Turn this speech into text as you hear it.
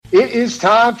It is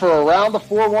time for Around the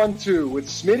 412 with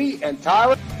Smitty and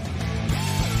Tyler.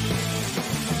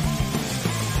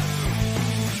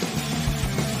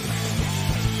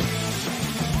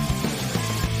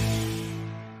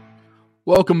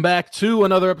 Welcome back to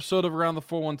another episode of Around the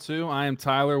 412. I am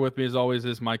Tyler. With me, as always,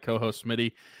 is my co-host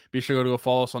Smitty. Be sure to go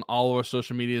follow us on all of our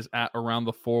social medias at Around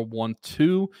the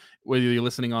 412. Whether you're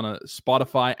listening on a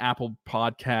Spotify, Apple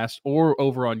Podcast, or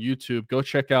over on YouTube, go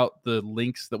check out the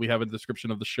links that we have in the description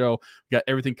of the show. We got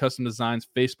everything custom designs,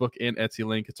 Facebook and Etsy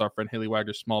link. It's our friend Haley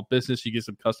Wagner's small business. You get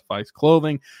some customized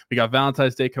clothing. We got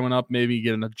Valentine's Day coming up. Maybe you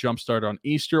get a jump start on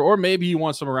Easter, or maybe you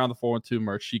want some Around the 412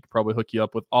 merch. She could probably hook you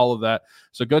up with all of that.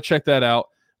 So go check that out.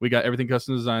 We got everything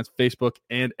custom designs, Facebook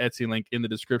and Etsy link in the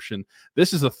description.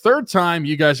 This is the third time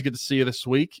you guys get to see it this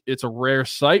week. It's a rare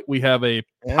sight. We have a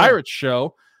Pirates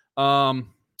show. To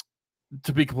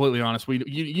be completely honest,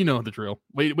 you know the drill.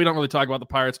 We don't really talk about the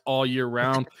Pirates all year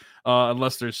round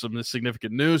unless there's some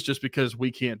significant news, just because we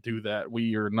can't do that.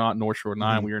 We are not North Shore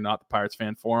 9. Mm-hmm. We are not the Pirates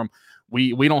Fan Forum.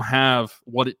 We don't have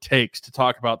what it takes to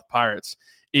talk about the Pirates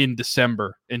in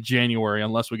December and January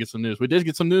unless we get some news. We did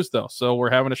get some news, though, so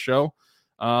we're having a show.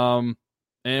 And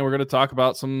we're going to talk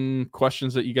about some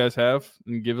questions that you guys have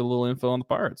and give a little info on the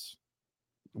Pirates.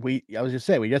 I was just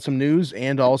saying, we got some news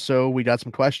and also we got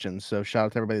some questions. So shout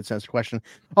out to everybody that sends a question.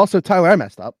 Also, Tyler, I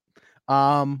messed up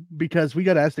because we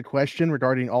got asked a question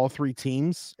regarding all three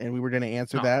teams and we were going to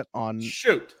answer that on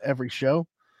every show.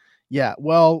 Yeah.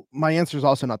 Well, my answer is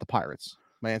also not the Pirates.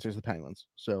 My answer is the Penguins.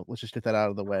 So let's just get that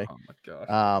out of the way. Oh my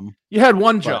God. You had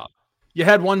one job. You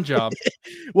had one job.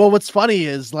 Well, what's funny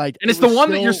is and it's the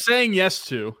one that you're saying yes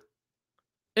to.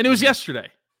 And it was yesterday.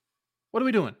 What are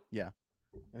we doing? Yeah.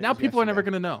 Now people are never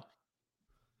going to know.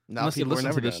 Unless people are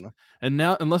never going to know. And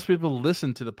now, unless people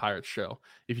listen to the Pirates show.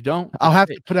 If you don't, I'll have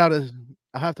to put out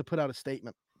a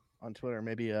statement on Twitter,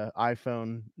 maybe a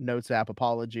iPhone notes app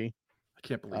apology. I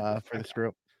can't believe for this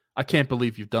group. I can't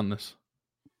believe you've done this.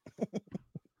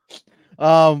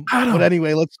 But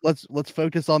anyway, let's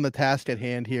focus on the task at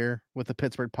hand here with the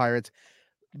Pittsburgh Pirates.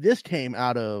 This came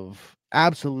out of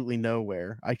absolutely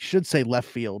nowhere. I should say left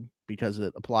field because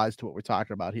it applies to what we're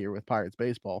talking about here with Pirates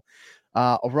baseball.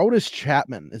 Aroldis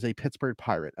Chapman is a Pittsburgh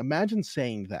Pirate. Imagine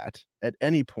saying that at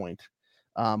any point,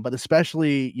 but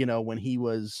especially when he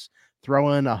was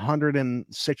throwing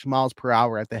 106 miles per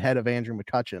hour at the head of Andrew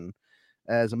McCutchen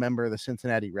as a member of the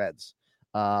Cincinnati Reds.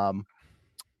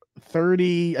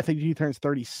 30, I think he turns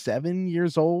 37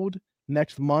 years old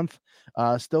next month.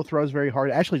 Still throws very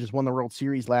hard. Actually just won the World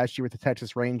Series last year with the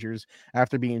Texas Rangers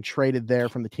after being traded there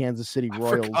from the Kansas City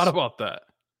Royals. I forgot about that.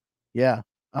 Yeah.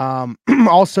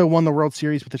 Also won the World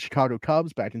Series with the Chicago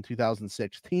Cubs back in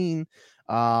 2016.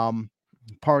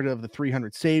 Part of the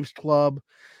 300 saves club,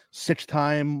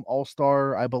 6-time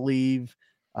All-Star, I believe,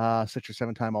 6 or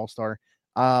 7-time All-Star.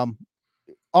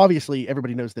 Obviously,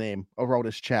 everybody knows the name,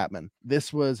 Aroldis Chapman.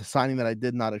 This was a signing that I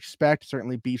did not expect.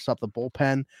 Certainly beefs up the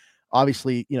bullpen.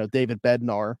 Obviously, David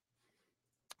Bednar,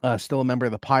 still a member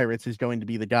of the Pirates, is going to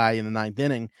be the guy in the 9th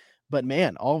inning. But,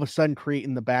 man, all of a sudden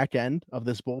creating the back end of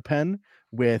this bullpen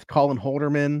with Colin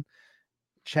Holderman,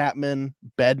 Chapman,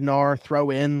 Bednar,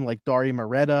 throw in like Dauri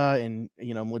Moreta and,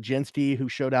 Mlodzinski, who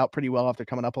showed out pretty well after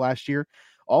coming up last year.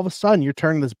 All of a sudden, you're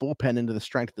turning this bullpen into the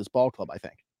strength of this ball club, I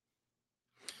think.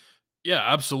 Yeah,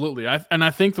 absolutely. I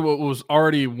think that what was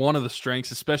already one of the strengths,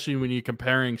 especially when you're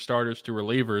comparing starters to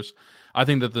relievers, I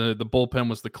think that the bullpen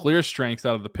was the clear strength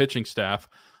out of the pitching staff.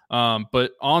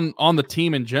 But on the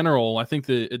team in general, I think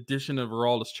the addition of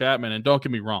Aroldis Chapman, and don't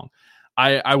get me wrong,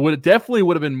 I would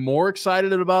have been more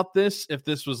excited about this if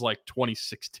this was like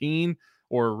 2016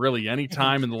 or really any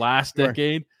time in the last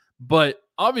decade. But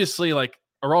obviously, like,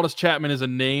 Aroldis Chapman is a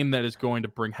name that is going to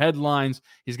bring headlines.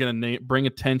 He's going to bring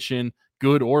attention,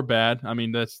 good or bad. I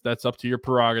mean, that's up to your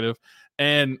prerogative.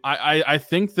 And I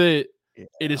think that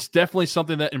it is definitely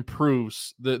something that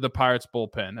improves the Pirates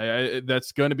bullpen.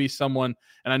 That's going to be someone,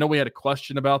 and I know we had a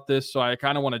question about this, so I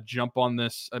kind of want to jump on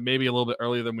this maybe a little bit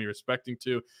earlier than we were expecting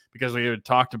to, because we had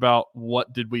talked about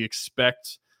what did we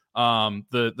expect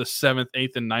the 7th,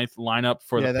 8th, and 9th lineup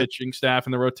for the pitching staff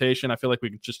and the rotation. I feel like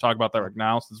we can just talk about that right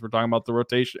now since we're talking about the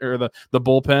rotation or the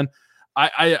bullpen.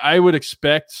 I would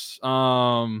expect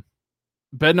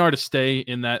Bednar to stay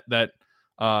in that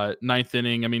 9th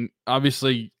inning. I mean,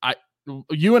 obviously,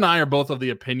 you and I are both of the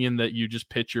opinion that you just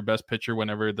pitch your best pitcher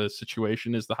whenever the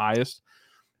situation is the highest.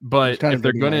 But if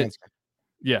they're going to,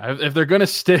 if they're going to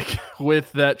stick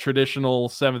with that traditional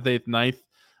 7th, 8th,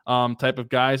 9th type of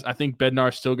guys, I think Bednar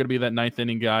is still going to be that 9th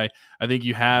inning guy. I think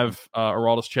you have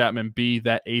Aroldis Chapman be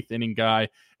that 8th inning guy.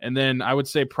 And then I would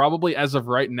say probably as of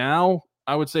right now,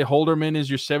 I would say Holderman is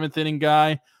your 7th inning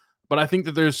guy. but I think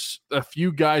that there's a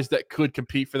few guys that could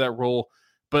compete for that role.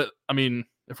 But I mean,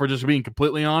 if we're just being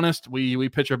completely honest, we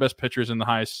pitch our best pitchers in the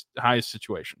highest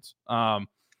situations.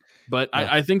 But Yeah.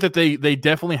 I think that they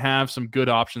definitely have some good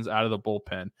options out of the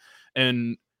bullpen.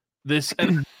 And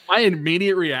my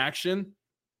immediate reaction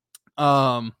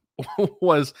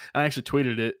was, I actually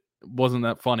tweeted it. Wasn't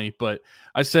that funny, but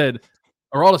I said,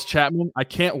 Aroldis Chapman, I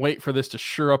can't wait for this to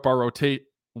sure up our rotate.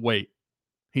 Wait,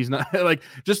 he's not like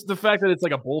just the fact that it's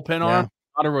like a bullpen arm,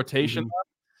 not a rotation.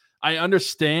 I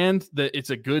understand that it's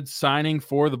a good signing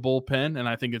for the bullpen, and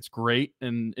I think it's great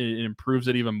and it improves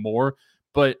it even more.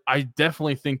 But I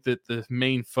definitely think that the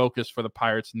main focus for the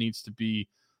Pirates needs to be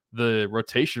the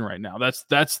rotation right now.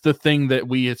 That's the thing that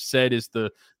we have said is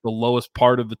the lowest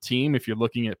part of the team. If you're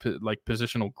looking at like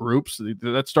positional groups,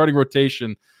 that starting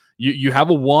rotation, you have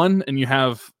a 1 and you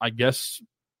have, I guess,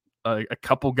 a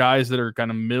couple guys that are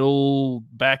kind of middle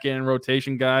back end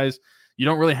rotation guys. You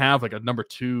don't really have like a number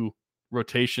 2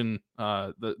 rotation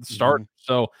the start.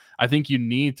 So I think you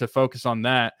need to focus on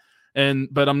that.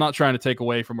 But I'm not trying to take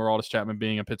away from Aroldis Chapman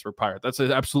being a Pittsburgh Pirate. That's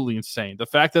absolutely insane. The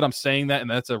fact that I'm saying that and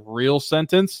that's a real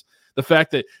sentence, the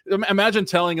fact that imagine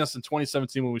telling us in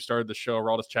 2017 when we started the show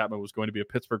Aroldis Chapman was going to be a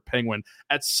Pittsburgh Penguin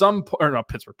at some point, or not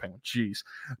Pittsburgh Penguin,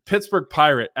 Pittsburgh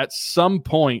Pirate at some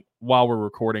point while we're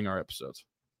recording our episodes.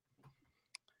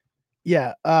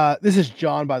 Yeah, this is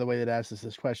John, by the way, that asked us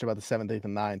this question about the 7th, 8th,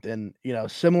 and 9th.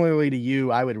 And, similarly to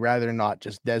you, I would rather not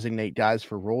just designate guys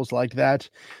for roles like that.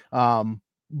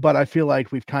 But I feel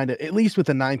like we've kind of, at least with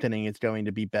the 9th inning, it's going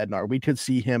to be Bednar. We could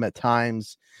see him at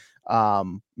times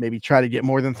maybe try to get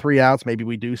more than 3 outs. Maybe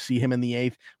we do see him in the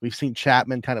 8th. We've seen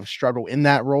Chapman kind of struggle in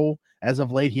that role. As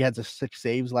of late, he had 6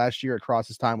 saves last year across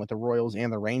his time with the Royals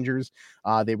and the Rangers.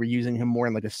 They were using him more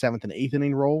in like a 7th and 8th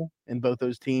inning role in both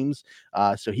those teams.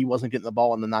 So he wasn't getting the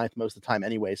ball in the 9th most of the time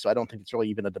anyway. So I don't think it's really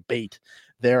even a debate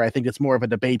there. I think it's more of a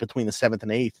debate between the 7th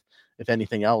and 8th, if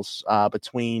anything else,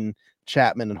 between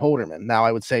Chapman and Holderman. Now,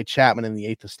 I would say Chapman in the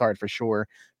 8th to start for sure.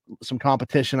 Some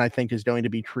competition, I think, is going to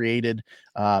be created.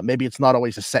 Maybe it's not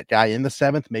always a set guy in the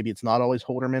 7th. Maybe it's not always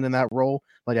Holderman in that role.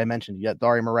 Like I mentioned, you got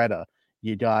Dario Moreta.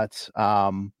 You got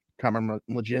Carmen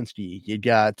Mlodzinski. You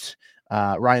got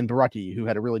Ryan Barucki, who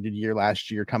had a really good year last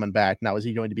year coming back. Now, is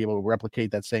he going to be able to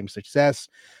replicate that same success?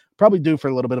 Probably due for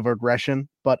a little bit of regression.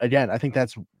 But again, I think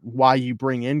that's why you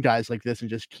bring in guys like this and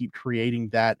just keep creating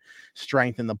that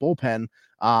strength in the bullpen,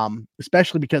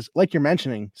 especially because, like you're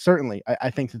mentioning, certainly I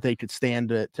think that they could stand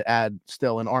to add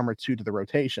still an arm or two to the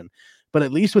rotation. But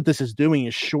at least what this is doing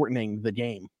is shortening the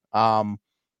game.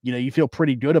 You feel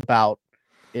pretty good about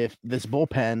if this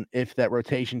bullpen, if that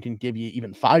rotation can give you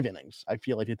even 5 innings, I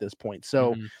feel like at this point.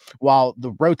 So while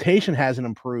the rotation hasn't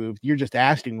improved, you're just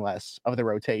asking less of the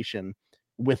rotation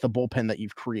with the bullpen that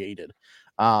you've created.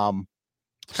 Kind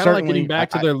of like getting back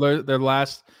to their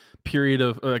last period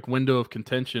of like window of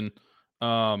contention.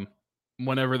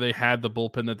 Whenever they had the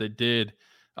bullpen that they did,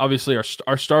 obviously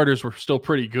our starters were still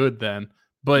pretty good then.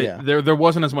 But there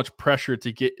wasn't as much pressure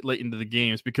to get late into the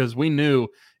games because we knew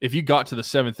if you got to the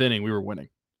 7th inning, we were winning.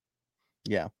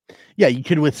 Yeah. Yeah, you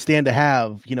could withstand to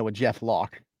have, a Jeff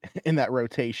Locke in that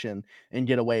rotation and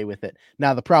get away with it.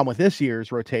 Now, the problem with this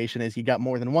year's rotation is you got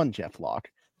more than one Jeff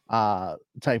Locke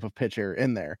type of pitcher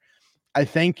in there. I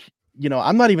think,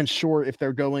 I'm not even sure if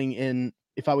they're going in,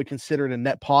 if I would consider it a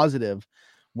net positive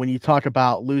when you talk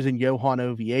about losing Johan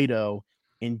Oviedo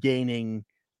and gaining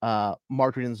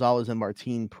Marco Gonzalez and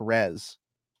Martin Perez.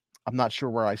 I'm not sure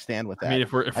where I stand with that. I mean,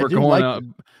 if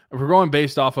we're going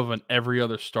based off of an every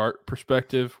other start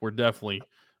perspective, we're definitely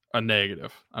a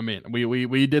negative. I mean,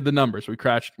 we did the numbers. We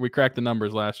cracked the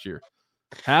numbers last year.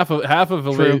 Half of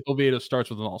Oviedo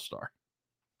starts with an all-star.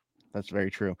 That's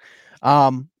very true.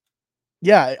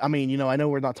 Yeah, I mean, I know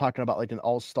we're not talking about like an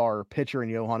all-star pitcher in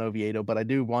Johan Oviedo, but I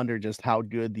do wonder just how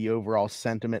good the overall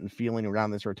sentiment and feeling around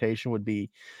this rotation would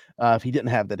be if he didn't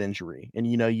have that injury. And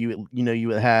you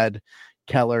had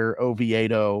Keller,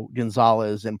 Oviedo,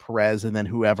 Gonzalez, and Perez, and then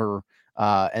whoever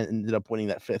ended up winning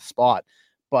that 5th spot.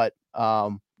 But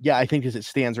I think as it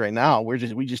stands right now, we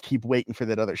just keep waiting for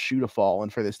that other shoe to fall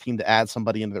and for this team to add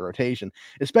somebody into the rotation,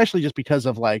 especially just because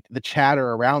of like the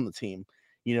chatter around the team.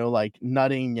 Like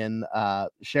Nutting and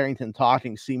Sherrington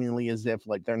talking seemingly as if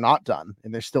like they're not done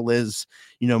and there still is,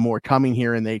 more coming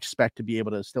here and they expect to be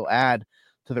able to still add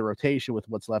to the rotation with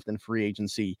what's left in free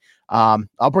agency.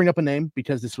 I'll bring up a name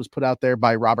because this was put out there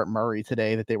by Robert Murray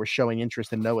today that they were showing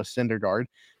interest in Noah Syndergaard.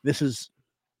 This is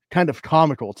kind of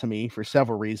comical to me for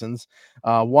several reasons.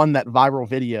 One, that viral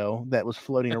video that was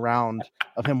floating around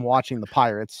of him watching the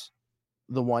Pirates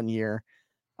the one year.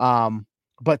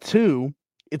 But 2,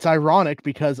 it's ironic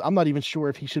because I'm not even sure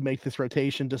if he should make this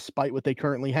rotation despite what they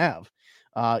currently have.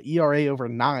 ERA over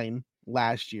 9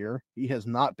 last year. He has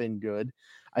not been good.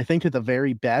 I think at the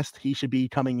very best, he should be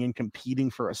coming in competing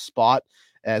for a spot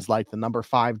as like the number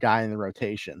 5 guy in the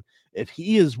rotation. If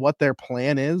he is what their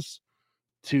plan is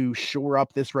to shore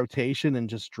up this rotation and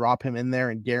just drop him in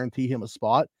there and guarantee him a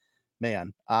spot,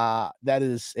 man, that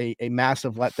is a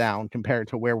massive letdown compared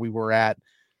to where we were at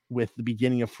with the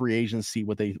beginning of free agency,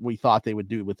 what we thought they would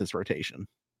do with this rotation.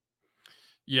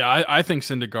 Yeah, I think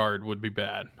Syndergaard would be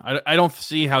bad. I don't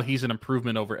see how he's an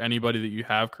improvement over anybody that you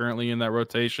have currently in that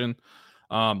rotation.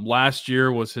 Last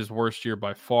year was his worst year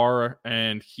by far,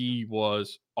 and he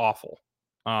was awful.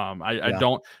 I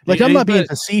don't like. I'm not being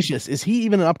facetious. Is he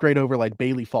even an upgrade over like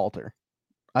Bailey Falter?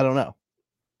 I don't know.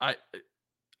 I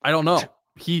don't know.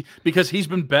 Because he's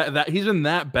been he's been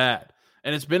that bad,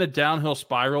 and it's been a downhill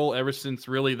spiral ever since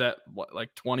really that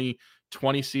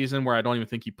 2020 season where I don't even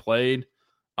think he played.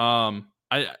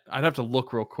 I'd have to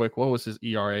look real quick. What was his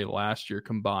ERA last year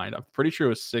combined? I'm pretty sure it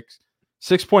was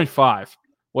 6.5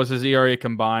 was his ERA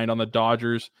combined. On the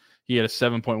Dodgers, he had a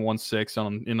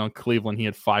 7.16. On Cleveland, he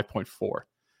had 5.4.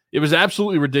 It was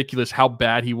absolutely ridiculous how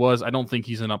bad he was. I don't think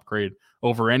he's an upgrade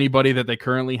over anybody that they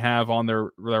currently have on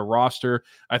their roster.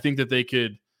 I think that they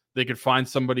could find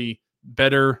somebody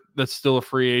better that's still a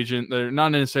free agent. They're not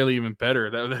necessarily even better.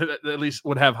 That at least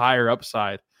would have higher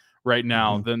upside right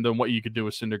now than what you could do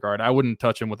with Syndergaard. I wouldn't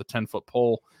touch him with a 10-foot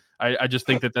pole. I just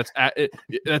think that's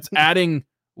adding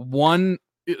one.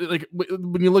 Like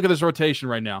when you look at this rotation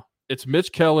right now, it's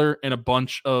Mitch Keller and a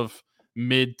bunch of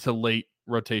mid to late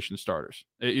rotation starters.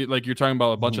 Like you're talking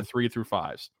about a bunch of 3 through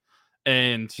 5s,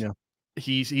 and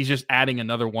he's just adding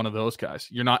another one of those guys.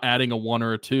 You're not adding a 1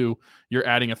 or a 2. You're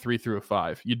adding a 3 through a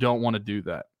 5. You don't want to do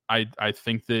that. I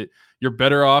think that you're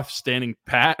better off standing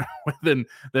pat than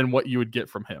what you would get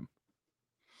from him.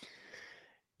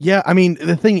 Yeah, I mean,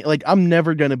 the thing, like, I'm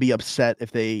never going to be upset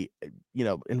if they,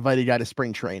 invite a guy to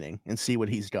spring training and see what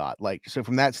he's got. Like, so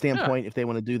from that standpoint, if they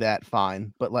want to do that,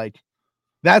 fine. But like,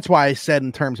 that's why I said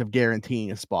in terms of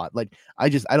guaranteeing a spot, like, I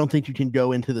don't think you can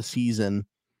go into the season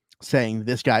saying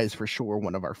this guy is for sure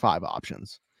one of our 5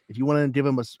 options. If you want to give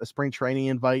him a spring training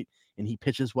invite and he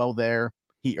pitches well there,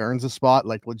 he earns a spot,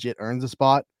 like legit earns a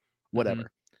spot,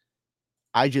 whatever.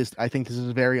 I think this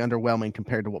is very underwhelming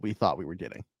compared to what we thought we were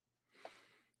getting.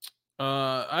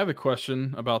 I have a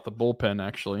question about the bullpen,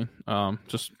 actually.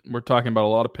 We're talking about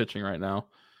a lot of pitching right now.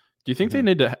 Do you think they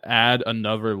need to add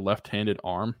another left-handed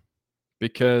arm?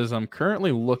 Because I'm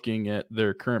currently looking at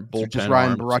their current bullpen. Just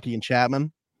Ryan Borucki and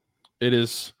Chapman? It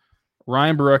is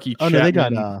Ryan Borucki,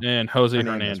 Chapman, and Jose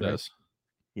Hernandez. Right?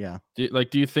 Yeah.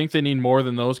 Do you think they need more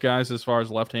than those guys as far as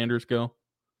left-handers go?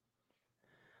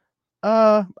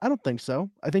 I don't think so.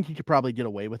 I think you could probably get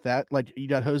away with that. Like, you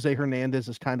got Jose Hernandez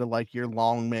as kind of like your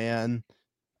long man,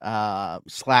 /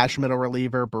 middle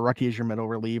reliever. Borucki is your middle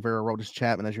reliever. Aroldis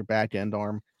Chapman as your back end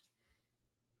arm.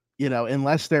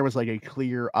 Unless there was like a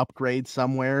clear upgrade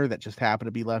somewhere that just happened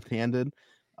to be left-handed.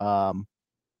 I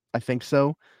think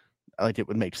so. Like, it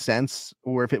would make sense,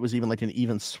 or if it was even like an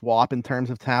even swap in terms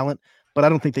of talent. But I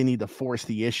don't think they need to force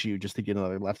the issue just to get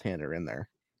another left-hander in there.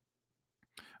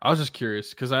 I was just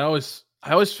curious because I always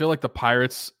feel like the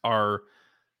Pirates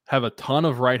have a ton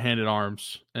of right-handed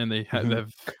arms, and they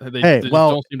don't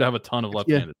seem to have a ton of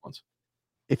left-handed ones.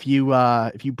 If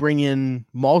you bring in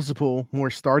multiple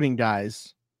more starting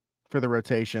guys for the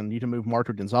rotation, you can move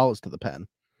Marco Gonzalez to the pen,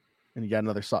 and you got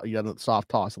another soft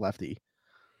toss lefty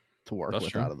to work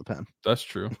with out of the pen. That's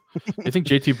true. You think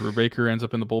JT Brubaker ends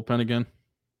up in the bullpen again?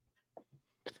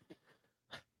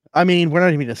 I mean, we're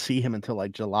not even going to see him until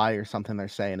like July or something, they're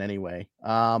saying anyway.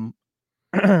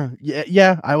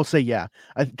 Yeah, I will say yeah.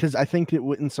 Because I think it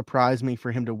wouldn't surprise me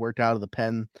for him to work out of the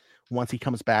pen once he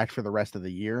comes back for the rest of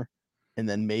the year, and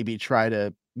then maybe try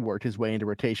to work his way into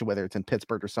rotation, whether it's in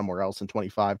Pittsburgh or somewhere else in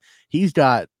 25. He's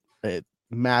got a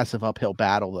massive uphill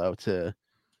battle, though, to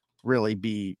really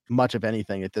be much of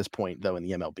anything at this point, though, in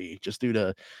the MLB, just due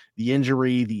to the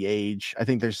injury, the age. I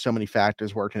think there's so many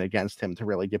factors working against him to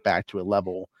really get back to a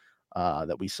level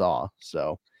that we saw.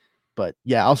 So, but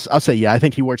yeah, I'll say, yeah, I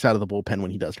think he works out of the bullpen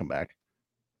when he does come back.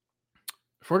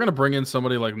 If we're going to bring in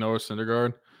somebody like Noah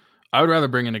Syndergaard, I would rather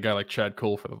bring in a guy like Chad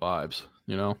Cole for the vibes,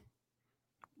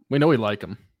 We know we like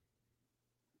him.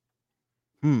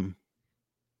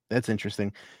 That's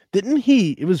interesting. Didn't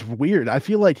he? It was weird. I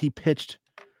feel like he pitched.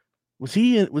 Was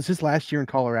his last year in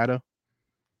Colorado?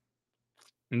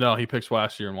 No, he pitched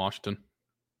last year in Washington.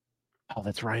 Oh,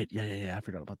 that's right. Yeah. I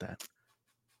forgot about that.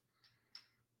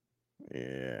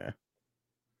 Yeah,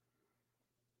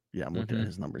 I'm looking at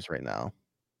his numbers right now.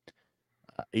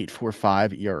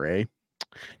 8.45 ERA.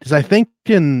 Because I think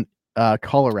in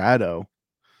Colorado,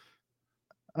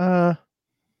 the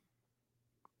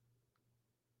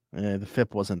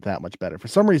FIP wasn't that much better. For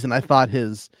some reason, I thought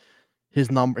his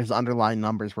underlying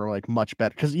numbers were like much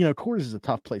better. Because Coors is a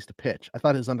tough place to pitch. I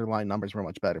thought his underlying numbers were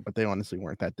much better, but they honestly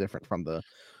weren't that different from the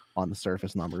on the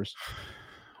surface numbers.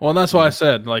 Well, and that's why I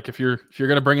said, like, if you're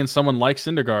gonna bring in someone like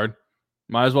Syndergaard,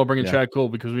 might as well bring in Chad Cole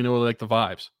because we know like the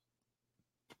vibes.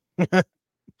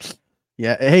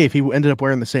 Yeah. Hey, if he ended up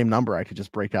wearing the same number, I could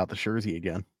just break out the jersey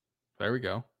again. There we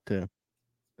go. Too.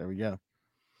 There we go.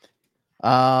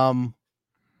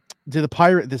 Do the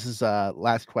Pirates? This is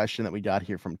last question that we got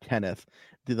here from Kenneth.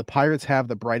 Do the Pirates have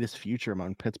the brightest future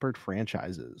among Pittsburgh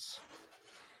franchises?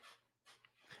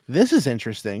 This is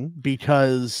interesting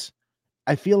because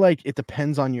I feel like it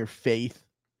depends on your faith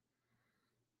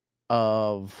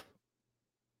of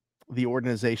the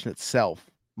organization itself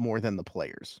more than the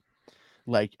players.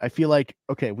 Like, I feel like,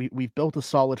 okay, we've built a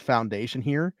solid foundation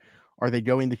here. Are they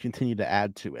going to continue to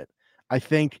add to it? I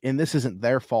think, and this isn't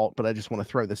their fault, but I just want to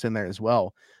throw this in there as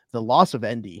well. The loss of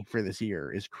Endy for this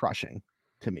year is crushing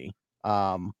to me.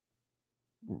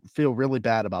 Feel really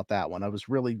bad about that one. I was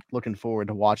really looking forward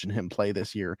to watching him play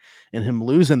this year, and him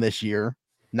losing this year.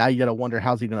 Now you got to wonder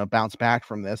how's he going to bounce back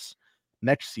from this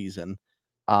next season.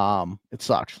 It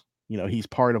sucks. He's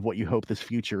part of what you hope this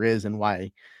future is, and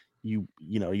why you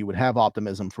would have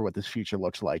optimism for what this future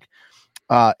looks like.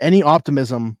 Any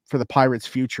optimism for the Pirates'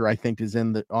 future, I think, is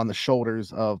on the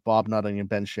shoulders of Bob Nutting and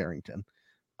Ben Sherrington.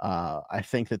 I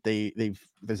think that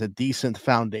there's a decent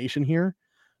foundation here,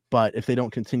 but if they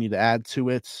don't continue to add to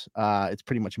it, it's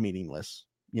pretty much meaningless.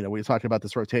 We talked about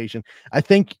this rotation. I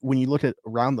think when you look at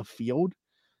around the field,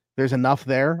 there's enough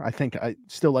there. I think I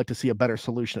still like to see a better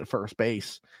solution at first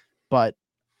base, but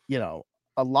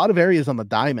a lot of areas on the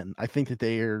diamond, I think that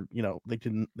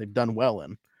they've done well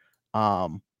in.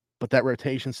 But that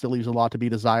rotation still leaves a lot to be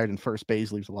desired, and first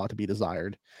base leaves a lot to be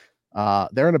desired.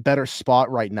 They're in a better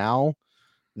spot right now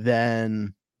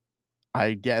than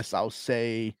I guess I'll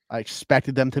say I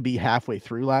expected them to be halfway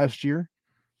through last year.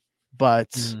 But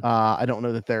I don't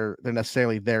know that they're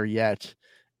necessarily there yet,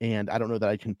 and I don't know that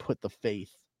I can put the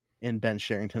faith in Ben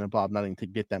Sherrington and Bob Nutting to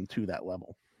get them to that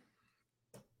level.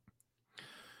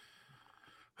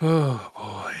 Oh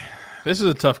boy, this is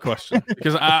a tough question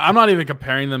because I'm not even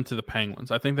comparing them to the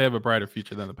Penguins. I think they have a brighter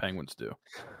future than the Penguins do,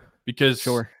 because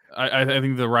I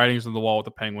think the writing's on the wall with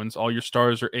the Penguins. All your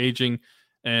stars are aging,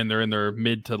 and they're in their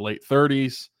mid to late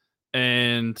 30s.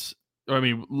 And I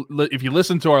mean, if you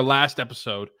listen to our last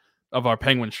episode of our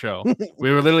Penguin show, we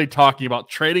were literally talking about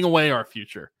trading away our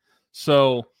future.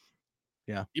 So,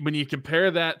 yeah, when you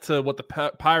compare that to what the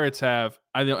Pirates have,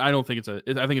 I don't think I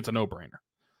think it's a no-brainer.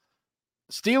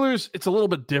 Steelers, it's a little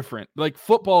bit different. Like,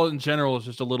 football in general is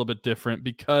just a little bit different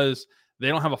because they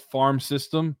don't have a farm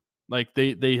system. Like,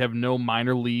 they have no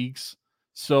minor leagues.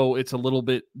 So it's a little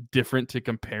bit different to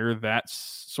compare that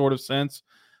sort of sense.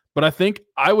 But I think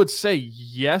I would say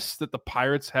yes, that the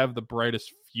Pirates have the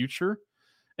brightest future.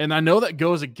 And I know that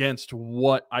goes against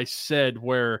what I said,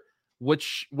 where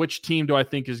which team do I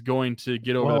think is going to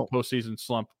get over the postseason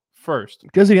slump first?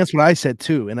 It goes against what I said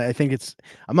too. And I think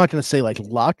I'm not going to say like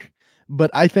luck, but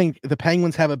I think the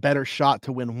Penguins have a better shot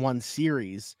to win one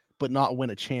series, but not win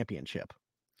a championship.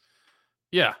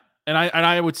 Yeah. And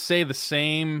I would say the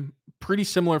same, pretty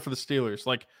similar for the Steelers.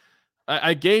 Like,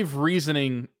 I gave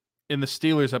reasoning in the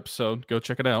Steelers episode. Go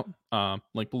check it out.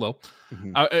 Link below.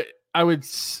 Mm-hmm. I would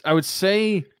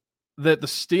say that the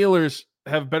Steelers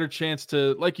have a better chance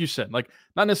to, like you said, like,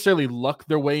 not necessarily luck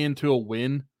their way into a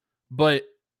win, but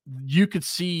you could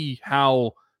see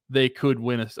how they could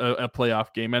win a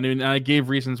playoff game. I mean, I gave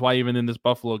reasons why even in this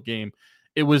Buffalo game,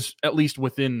 it was at least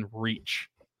within reach.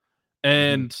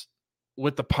 And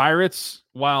with the Pirates,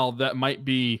 while that might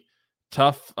be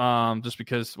tough, just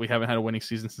because we haven't had a winning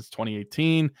season since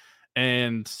 2018,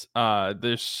 and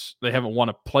they haven't won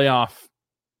a playoff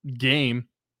game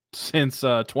since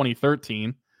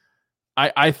 2013.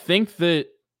 I think that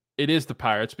it is the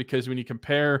Pirates, because when you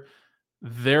compare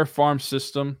their farm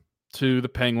system to the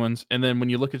Penguins, and then when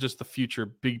you look at just the future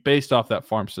based off that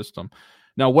farm system,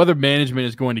 now whether management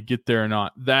is going to get there or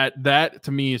not, that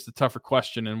to me is the tougher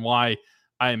question, and why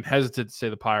I am hesitant to say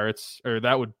the Pirates, or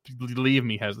that would leave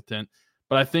me hesitant.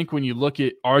 But I think when you look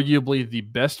at arguably the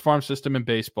best farm system in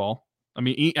baseball, I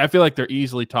mean, I feel like they're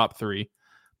easily top 3,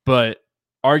 but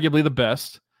arguably the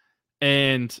best.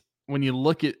 And when you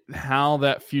look at how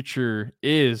that future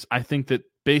is, I think that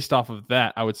based off of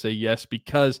that, I would say yes,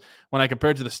 because when I compare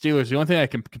it to the Steelers, the only thing I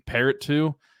can compare it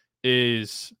to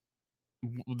is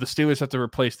the Steelers have to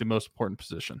replace the most important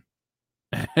position.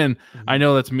 And I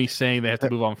know that's me saying they have to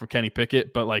move on from Kenny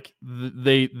Pickett, but like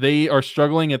they are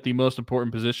struggling at the most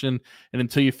important position. And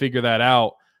until you figure that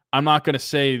out, I'm not going to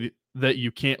say that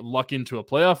you can't luck into a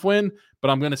playoff win,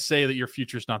 but I'm going to say that your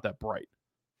future is not that bright.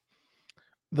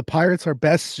 The Pirates are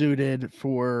best suited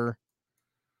for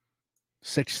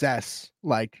success.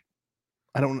 Like,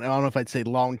 I don't know if I'd say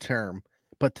long term,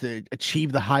 but to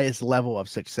achieve the highest level of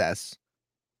success,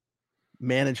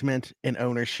 management and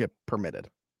ownership permitted.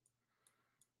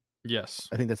 Yes.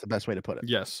 I think that's the best way to put it.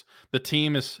 Yes. The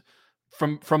team is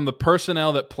from the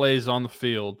personnel that plays on the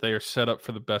field, they are set up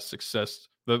for the best success,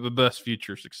 the best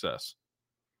future success.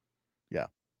 Yeah.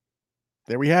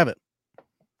 There we have it.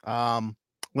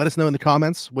 Let us know in the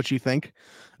comments what you think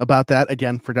about that.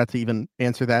 Again, forgot to even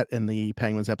answer that in the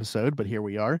Penguins episode, but here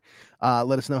we are.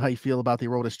 Let us know how you feel about the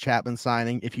Aroldis Chapman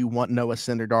signing. If you want Noah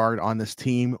Syndergaard on this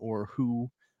team, or who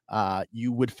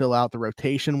you would fill out the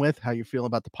rotation with, how you feel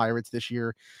about the Pirates this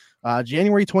year.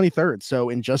 January 23rd. So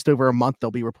in just over a month,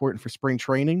 they'll be reporting for spring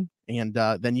training. And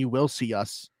then you will see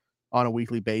us on a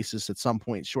weekly basis at some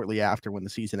point shortly after, when the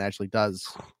season actually does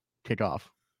kick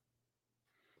off.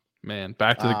 Man,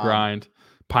 back to the grind.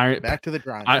 Back to the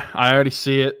grind. I already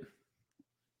see it.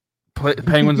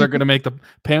 Penguins aren't going to make the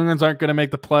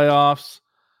playoffs,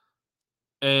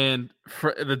 and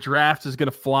the draft is going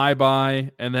to fly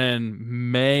by, and then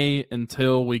May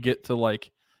until we get to like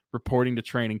reporting to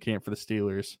training camp for the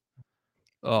Steelers.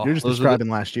 Oh, you're just describing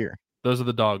last year. Those are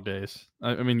the dog days.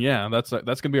 I mean, yeah, that's going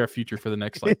to be our future for the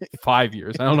next like 5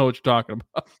 years. I don't know what you're talking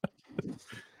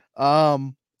about.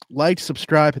 Like,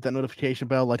 subscribe, hit that notification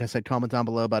bell. Like I said, comment down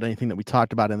below about anything that we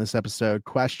talked about in this episode,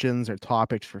 questions or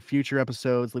topics for future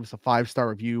episodes. Leave us a 5-star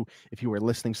review if you were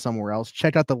listening somewhere else.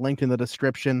 Check out the link in the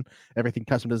description. Everything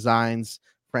Custom Designs,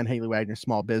 friend Haley Wagner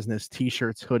Small Business,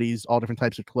 t-shirts, hoodies, all different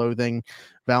types of clothing.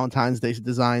 Valentine's Day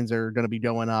designs are going to be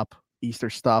going up.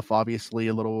 Easter stuff, obviously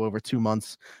a little over 2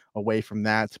 months away from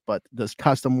that, but does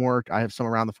custom work. I have some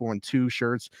around the 4-2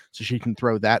 shirts, so she can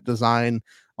throw that design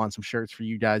on some shirts for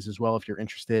you guys as well if you're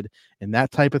interested in that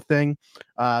type of thing.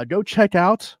 Go check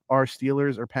out our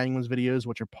Steelers or Penguins videos,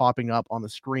 which are popping up on the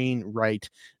screen right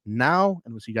now,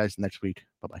 and we'll see you guys next week.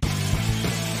 Bye-bye.